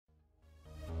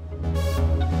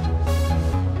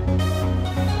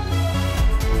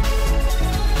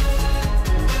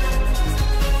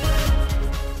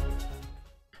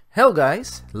Hello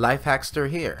guys, Life Hackster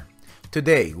here.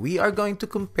 Today we are going to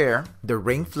compare the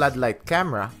Ring Floodlight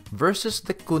camera versus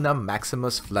the Kuna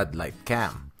Maximus Floodlight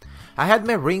cam. I had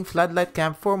my Ring Floodlight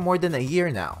cam for more than a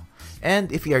year now,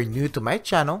 and if you are new to my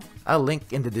channel, I'll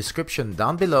link in the description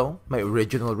down below my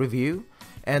original review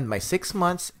and my 6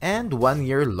 months and 1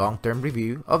 year long-term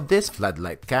review of this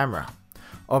floodlight camera.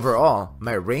 Overall,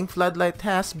 my Ring Floodlight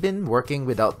has been working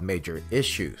without major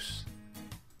issues.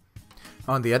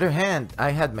 On the other hand,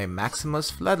 I had my Maximus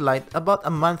Floodlight about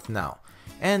a month now,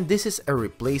 and this is a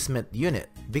replacement unit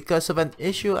because of an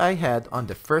issue I had on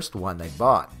the first one I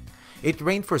bought. It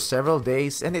rained for several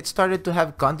days and it started to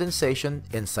have condensation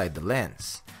inside the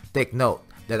lens. Take note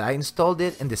that I installed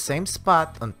it in the same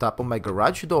spot on top of my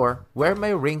garage door where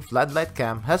my Ring Floodlight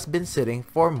cam has been sitting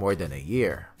for more than a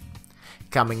year.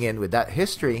 Coming in with that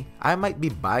history, I might be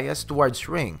biased towards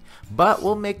Ring, but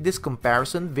we'll make this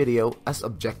comparison video as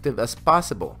objective as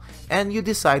possible and you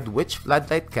decide which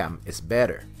floodlight cam is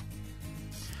better.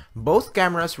 Both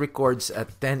cameras records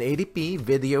at 1080p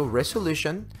video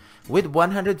resolution with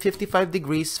 155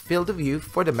 degrees field of view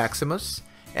for the Maximus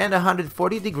and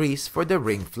 140 degrees for the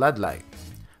Ring Floodlight.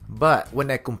 But when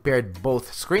I compared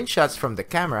both screenshots from the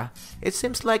camera, it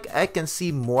seems like I can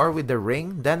see more with the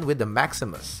Ring than with the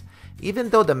Maximus, even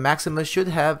though the Maximus should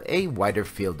have a wider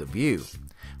field of view.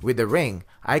 With the Ring,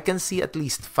 I can see at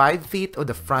least 5 feet of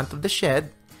the front of the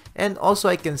shed, and also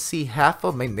I can see half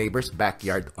of my neighbor's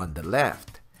backyard on the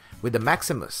left. With the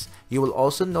Maximus, you will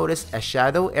also notice a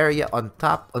shadow area on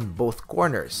top on both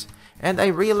corners, and I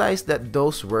realized that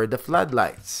those were the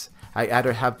floodlights. I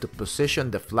either have to position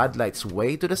the floodlights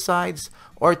way to the sides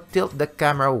or tilt the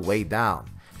camera way down,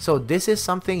 so this is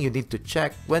something you need to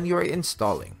check when you are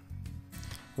installing.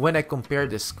 When I compare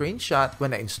the screenshot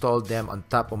when I installed them on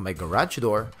top of my garage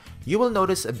door, you will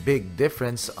notice a big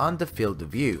difference on the field of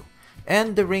view,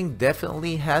 and the Ring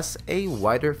definitely has a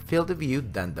wider field of view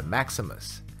than the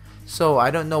Maximus. So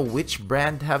I don't know which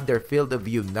brand have their field of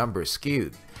view numbers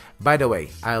skewed. By the way,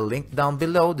 I'll link down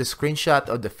below the screenshot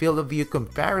of the field of view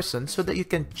comparison so that you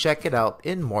can check it out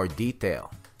in more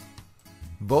detail.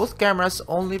 Both cameras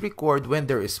only record when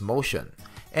there is motion,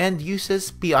 and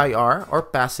uses PIR or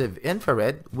passive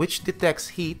infrared, which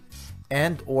detects heat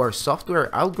and or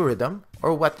software algorithm,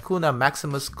 or what Kuna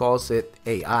Maximus calls it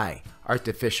AI,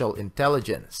 artificial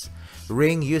intelligence.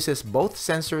 Ring uses both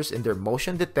sensors in their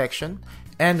motion detection,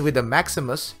 and with the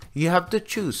Maximus, you have to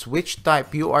choose which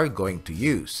type you are going to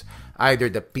use, either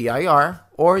the PIR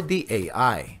or the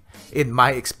AI. In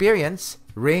my experience,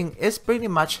 Ring is pretty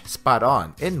much spot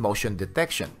on in motion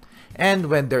detection. And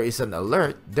when there is an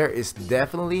alert, there is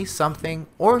definitely something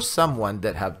or someone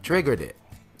that have triggered it.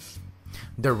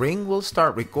 The Ring will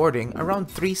start recording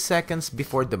around 3 seconds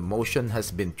before the motion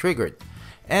has been triggered,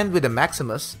 and with the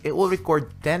Maximus, it will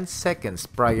record 10 seconds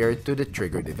prior to the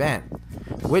triggered event,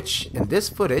 which in this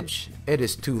footage, it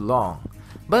is too long.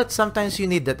 But sometimes you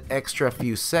need that extra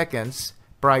few seconds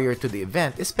prior to the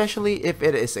event, especially if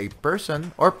it is a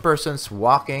person or persons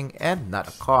walking and not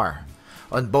a car.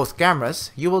 On both cameras,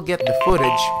 you will get the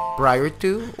footage prior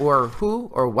to or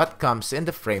who or what comes in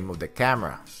the frame of the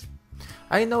camera.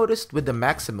 I noticed with the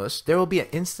Maximus, there will be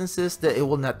instances that it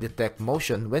will not detect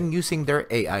motion when using their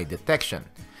AI detection,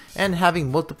 and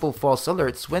having multiple false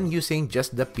alerts when using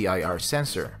just the PIR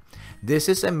sensor. This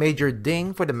is a major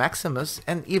ding for the Maximus,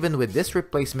 and even with this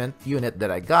replacement unit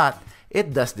that I got,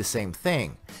 it does the same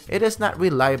thing. It is not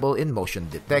reliable in motion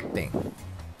detecting.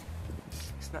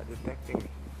 It's not detecting.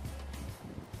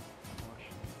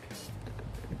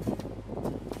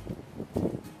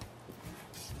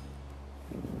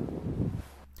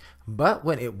 But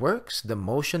when it works, the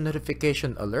motion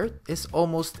notification alert is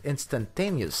almost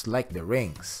instantaneous like the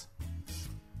Rings.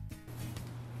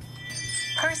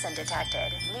 Person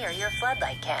detected near your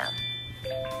floodlight cam.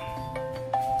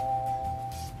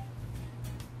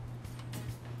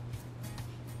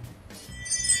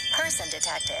 Person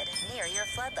detected near your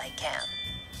floodlight cam.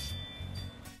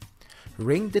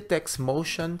 Ring detects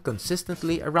motion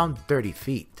consistently around 30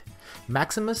 feet.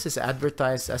 Maximus is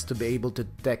advertised as to be able to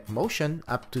detect motion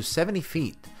up to 70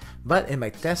 feet, but in my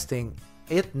testing,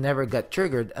 it never got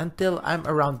triggered until I'm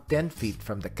around 10 feet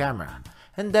from the camera,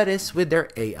 and that is with their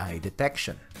AI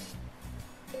detection.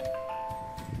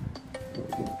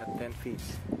 At 10 feet.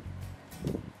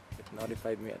 It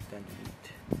notified me at 10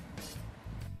 feet.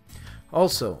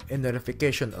 Also, in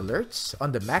notification alerts,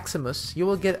 on the Maximus, you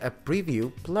will get a preview,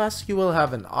 plus you will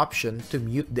have an option to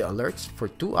mute the alerts for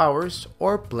 2 hours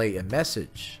or play a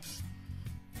message.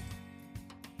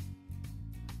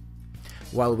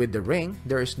 While with the Ring,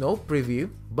 there is no preview,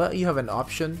 but you have an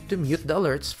option to mute the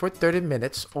alerts for 30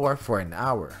 minutes or for an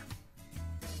hour.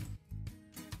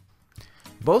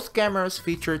 Both cameras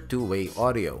feature two-way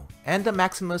audio, and the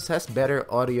Maximus has better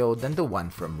audio than the one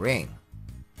from Ring.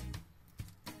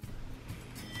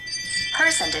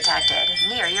 Person detected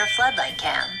near your floodlight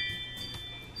cam.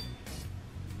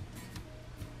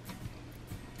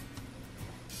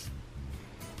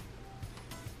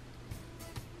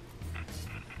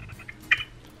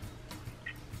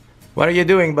 What are you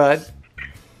doing, bud?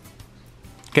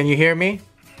 Can you hear me?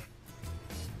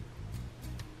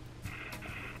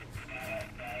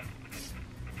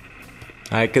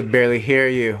 I could barely hear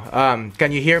you.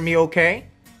 Can you hear me okay?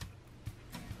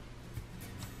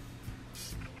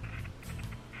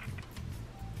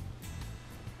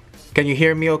 Can you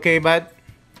hear me okay, bud?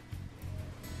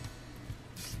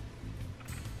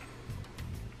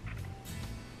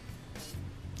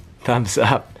 Thumbs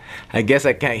up. I guess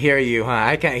I can't hear you,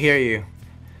 huh? I can't hear you.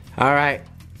 Alright.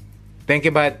 Thank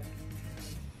you, bud.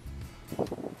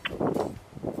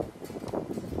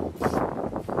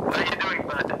 What are you doing,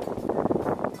 bud?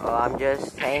 Oh, I'm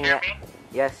just hanging out.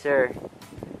 Yes, sir.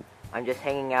 I'm just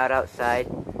hanging out outside.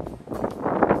 I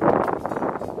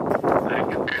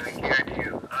can barely hear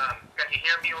you. Can you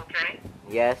hear me okay?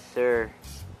 Yes, sir.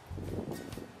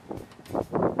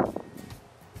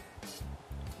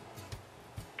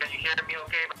 Can you hear me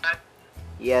okay, bud?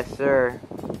 Yes, sir.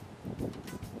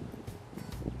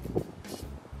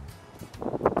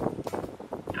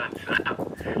 Thumbs up.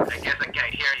 I guess I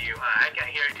can't hear you, huh? I can't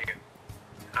hear you.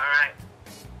 Alright.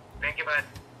 Thank you, bud.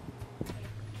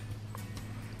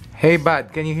 Hey,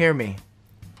 bud, can you hear me?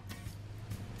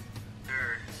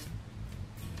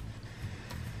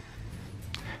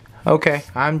 Okay,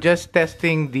 I'm just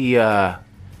testing the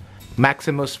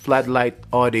Maximus Floodlight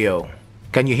audio.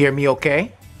 Can you hear me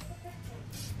okay?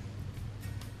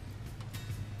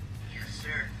 Yes,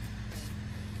 sir.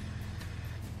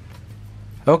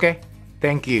 Okay,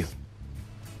 thank you.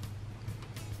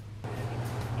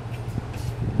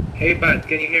 Hey, bud,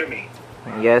 can you hear me?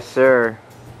 Yes, sir.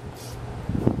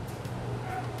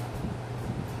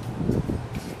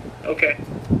 Okay,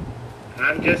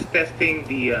 I'm just testing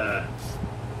the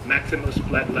Maximus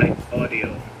Floodlight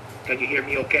audio. Can you hear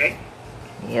me okay?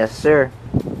 Yes, sir.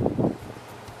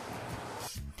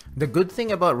 The good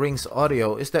thing about Ring's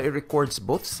audio is that it records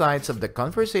both sides of the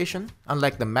conversation,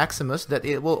 unlike the Maximus that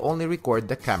it will only record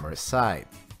the camera side.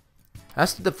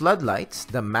 As to the floodlights,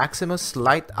 the Maximus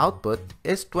light output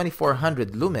is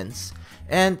 2400 lumens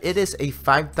and it is a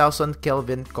 5000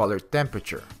 Kelvin color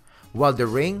temperature, while the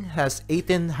Ring has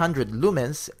 1800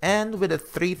 lumens and with a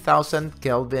 3000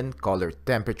 Kelvin color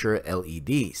temperature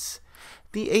LEDs.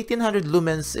 The 1800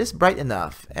 lumens is bright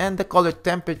enough and the color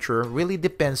temperature really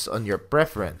depends on your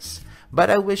preference, but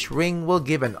I wish Ring will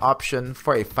give an option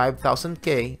for a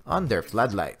 5000K on their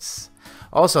floodlights.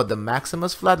 Also, the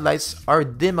Maximus floodlights are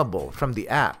dimmable from the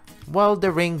app, while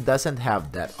the Ring doesn't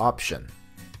have that option.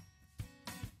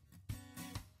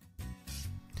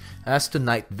 As to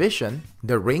night vision,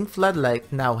 the Ring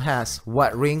floodlight now has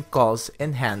what Ring calls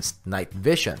enhanced night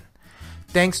vision.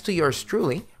 Thanks to yours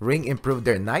truly, Ring improved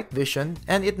their night vision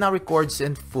and it now records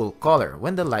in full color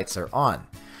when the lights are on,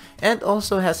 and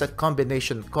also has a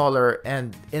combination color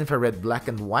and infrared black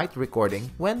and white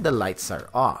recording when the lights are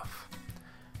off.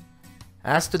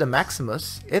 As to the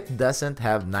Maximus, it doesn't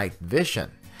have night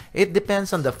vision. It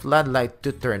depends on the floodlight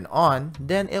to turn on,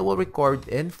 then it will record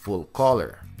in full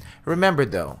color. Remember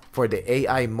though, for the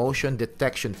AI motion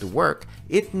detection to work,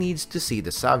 it needs to see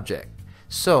the subject.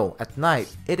 So at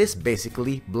night, it is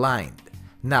basically blind.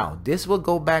 Now, this will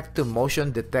go back to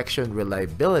motion detection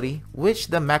reliability, which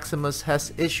the Maximus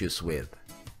has issues with.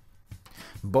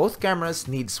 Both cameras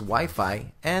needs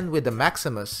Wi-Fi, and with the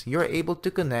Maximus, you're able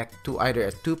to connect to either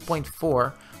a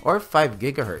 2.4 or 5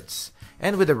 GHz,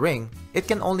 and with the Ring, it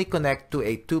can only connect to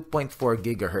a 2.4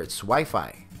 GHz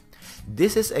Wi-Fi.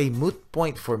 This is a moot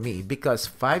point for me because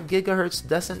 5 GHz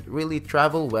doesn't really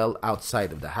travel well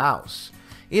outside of the house.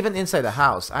 Even inside the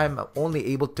house, I'm only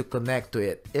able to connect to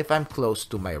it if I'm close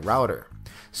to my router.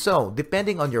 So,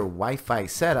 depending on your Wi-Fi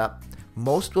setup,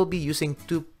 most will be using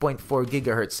 2.4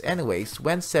 GHz anyways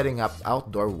when setting up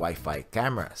outdoor Wi-Fi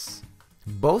cameras.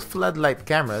 Both floodlight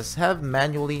cameras have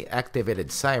manually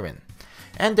activated Siren,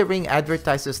 and the Ring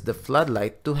advertises the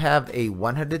floodlight to have a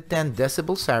 110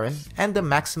 decibel Siren and the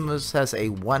Maximus has a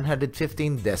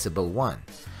 115 decibel one.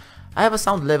 I have a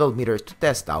sound level meter to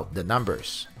test out the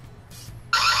numbers.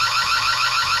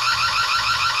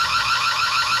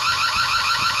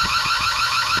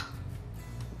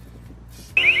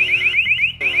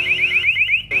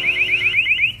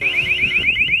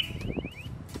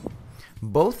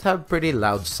 Both have pretty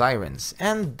loud sirens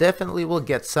and definitely will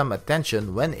get some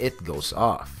attention when it goes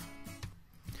off.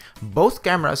 Both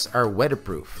cameras are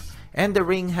weatherproof And the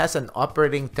Ring has an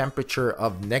operating temperature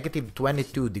of negative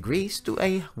 22 degrees to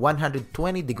a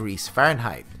 120 degrees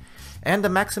Fahrenheit. And the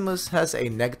Maximus has a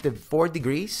negative 4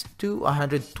 degrees to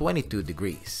 122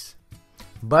 degrees.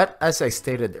 But as I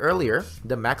stated earlier,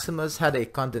 the Maximus had a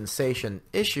condensation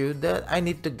issue that I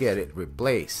need to get it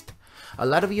replaced. A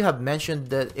lot of you have mentioned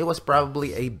that it was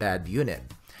probably a bad unit.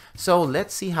 So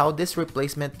let's see how this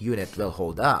replacement unit will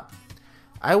hold up.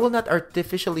 I will not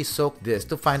artificially soak this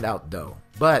to find out though,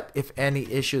 but if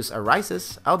any issues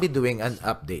arises, I'll be doing an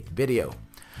update video.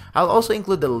 I'll also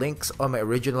include the links on my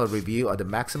original review of the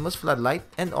Maximus Floodlight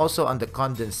and also on the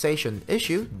condensation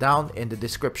issue down in the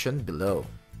description below.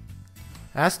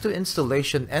 As to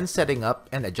installation and setting up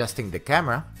and adjusting the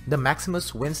camera, the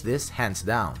Maximus wins this hands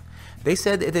down. They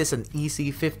said it is an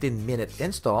easy 15-minute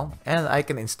install and I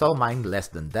can install mine less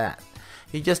than that.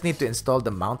 You just need to install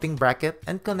the mounting bracket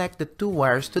and connect the two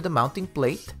wires to the mounting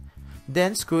plate,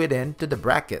 then screw it in to the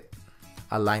bracket.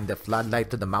 Align the floodlight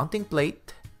to the mounting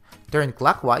plate, turn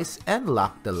clockwise and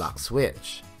lock the lock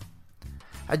switch.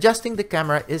 Adjusting the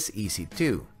camera is easy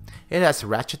too. It has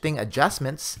ratcheting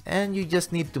adjustments and you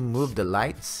just need to move the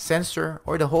lights, sensor,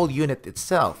 or the whole unit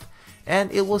itself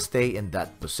and it will stay in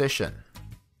that position.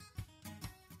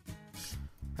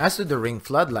 As to the Ring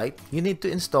floodlight, you need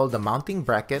to install the mounting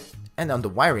bracket and on the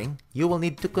wiring, you will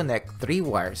need to connect 3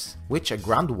 wires, which a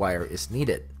ground wire is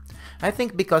needed. I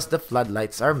think because the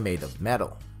floodlights are made of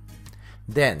metal.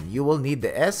 Then, you will need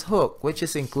the S-hook which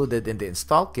is included in the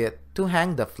install kit to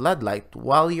hang the floodlight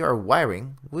while you are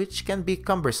wiring, which can be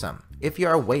cumbersome if you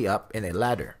are way up in a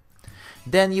ladder.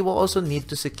 Then, you will also need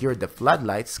to secure the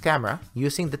floodlight's camera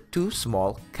using the 2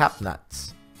 small cap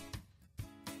nuts.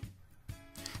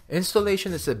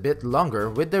 Installation is a bit longer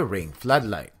with the Ring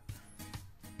floodlight.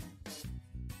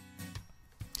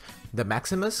 The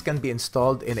Maximus can be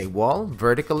installed in a wall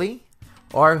vertically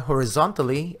or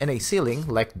horizontally in a ceiling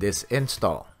like this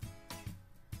install.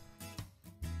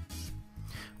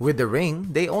 With the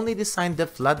Ring, they only designed the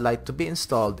floodlight to be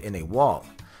installed in a wall,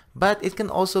 but it can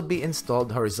also be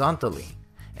installed horizontally,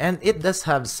 and it does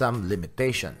have some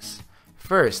limitations.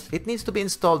 First, it needs to be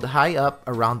installed high up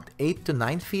around 8 to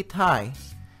 9 feet high,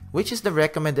 which is the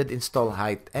recommended install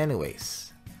height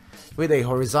anyways. With a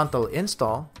horizontal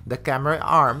install, the camera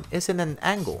arm is in an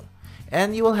angle,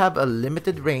 and you will have a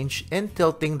limited range in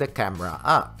tilting the camera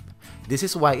up. This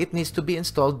is why it needs to be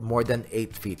installed more than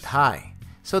 8 feet high,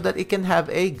 so that it can have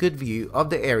a good view of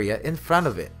the area in front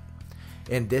of it.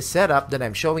 In this setup that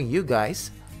I'm showing you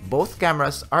guys, both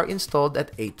cameras are installed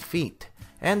at 8 feet,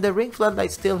 and the Ring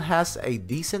floodlight still has a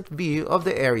decent view of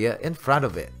the area in front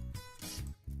of it.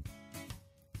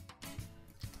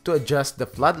 To adjust the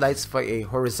floodlights for a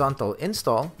horizontal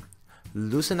install,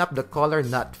 loosen up the collar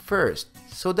nut first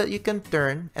so that you can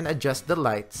turn and adjust the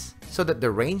lights so that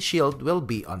the rain shield will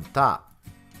be on top.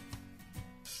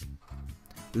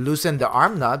 Loosen the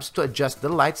arm knobs to adjust the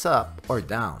lights up or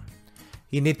down.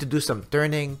 You need to do some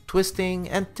turning, twisting,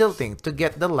 and tilting to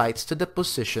get the lights to the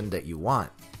position that you want.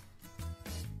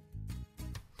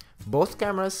 Both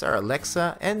cameras are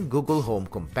Alexa and Google Home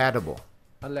compatible.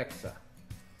 Alexa,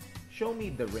 show me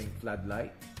the Ring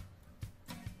floodlight.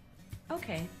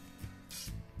 Okay.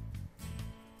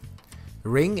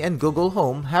 Ring and Google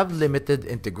Home have limited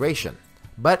integration,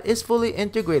 but is fully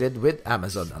integrated with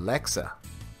Amazon Alexa.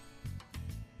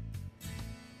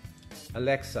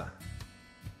 Alexa,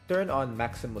 turn on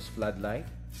Maximus Floodlight.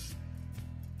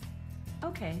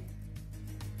 Okay.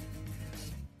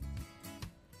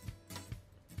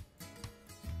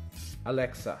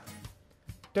 Alexa,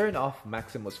 turn off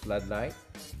Maximus Floodlight.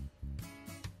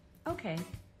 Okay.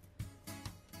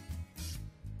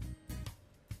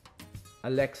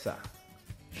 Alexa,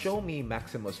 show me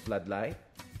Maximus Floodlight.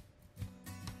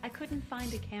 I couldn't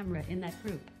find a camera in that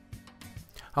group.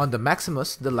 On the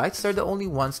Maximus, the lights are the only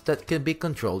ones that can be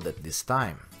controlled at this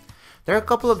time. There are a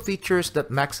couple of features that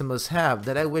Maximus have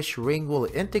that I wish Ring will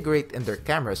integrate in their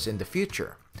cameras in the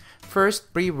future.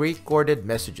 First, pre-recorded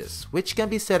messages, which can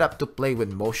be set up to play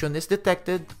when motion is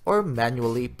detected or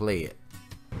manually play it.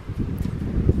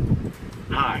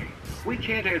 Hi, we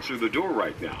can't answer the door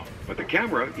right now, but the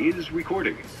camera is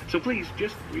recording, so please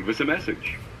just leave us a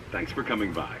message. Thanks for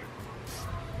coming by.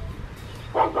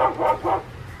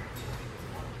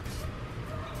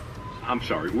 I'm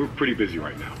sorry, we're pretty busy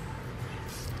right now.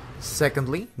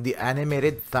 Secondly, the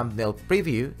animated thumbnail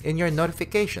preview in your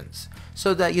notifications,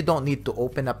 so that you don't need to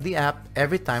open up the app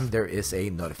every time there is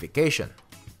a notification.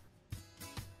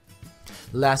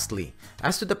 Lastly,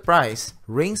 as to the price,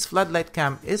 Ring's Floodlight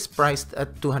Cam is priced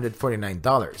at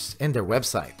 $249 in their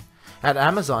website. At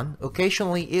Amazon,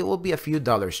 occasionally it will be a few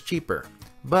dollars cheaper,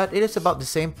 but it is about the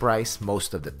same price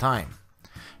most of the time.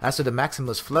 As to the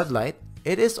Maximus Floodlight,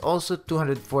 it is also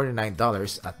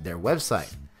 $249 at their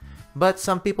website. But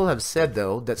some people have said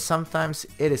though that sometimes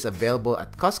it is available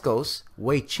at Costco's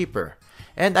way cheaper,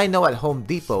 and I know at Home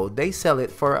Depot they sell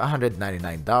it for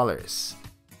 $199.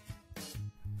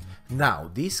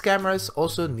 Now, these cameras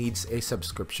also needs a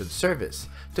subscription service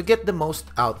to get the most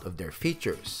out of their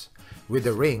features. With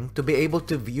the Ring, to be able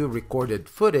to view recorded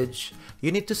footage,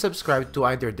 you need to subscribe to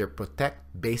either their Protect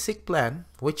Basic plan,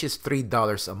 which is $3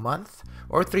 a month,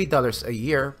 or $3 a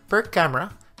year per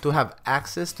camera to have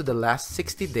access to the last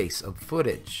 60 days of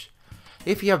footage.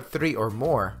 If you have 3 or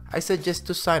more, I suggest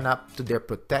to sign up to their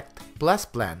Protect Plus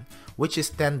plan, which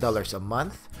is $10 a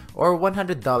month or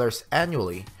 $100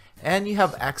 annually, and you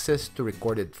have access to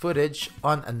recorded footage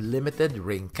on unlimited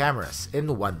Ring cameras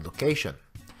in one location.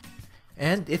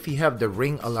 And if you have the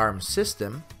Ring alarm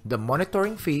system, the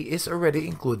monitoring fee is already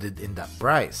included in that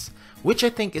price, which I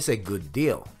think is a good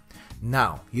deal.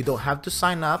 Now, you don't have to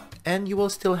sign up and you will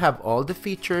still have all the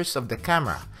features of the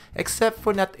camera, except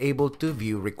for not able to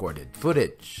view recorded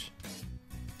footage.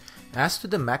 As to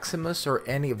the Maximus or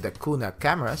any of the Kuna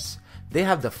cameras, they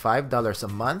have the $5 a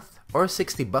month or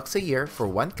 $60 a year for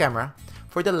one camera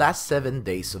for the last 7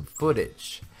 days of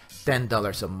footage.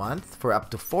 $10 a month for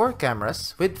up to 4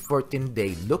 cameras with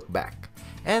 14-day lookback,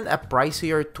 and a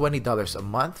pricier $20 a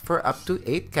month for up to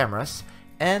 8 cameras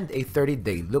and a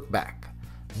 30-day lookback.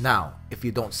 Now, if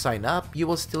you don't sign up, you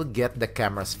will still get the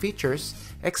camera's features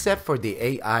except for the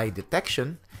AI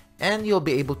detection, and you'll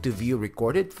be able to view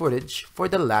recorded footage for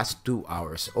the last 2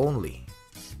 hours only.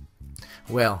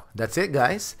 Well, that's it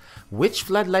guys. Which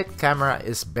floodlight camera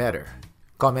is better?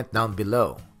 Comment down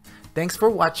below. Thanks for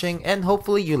watching and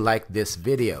hopefully you liked this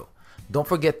video. Don't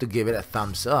forget to give it a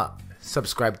thumbs up.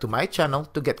 Subscribe to my channel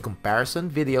to get comparison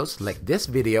videos like this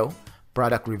video,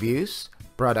 product reviews,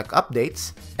 product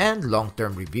updates, and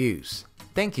long-term reviews.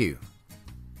 Thank you.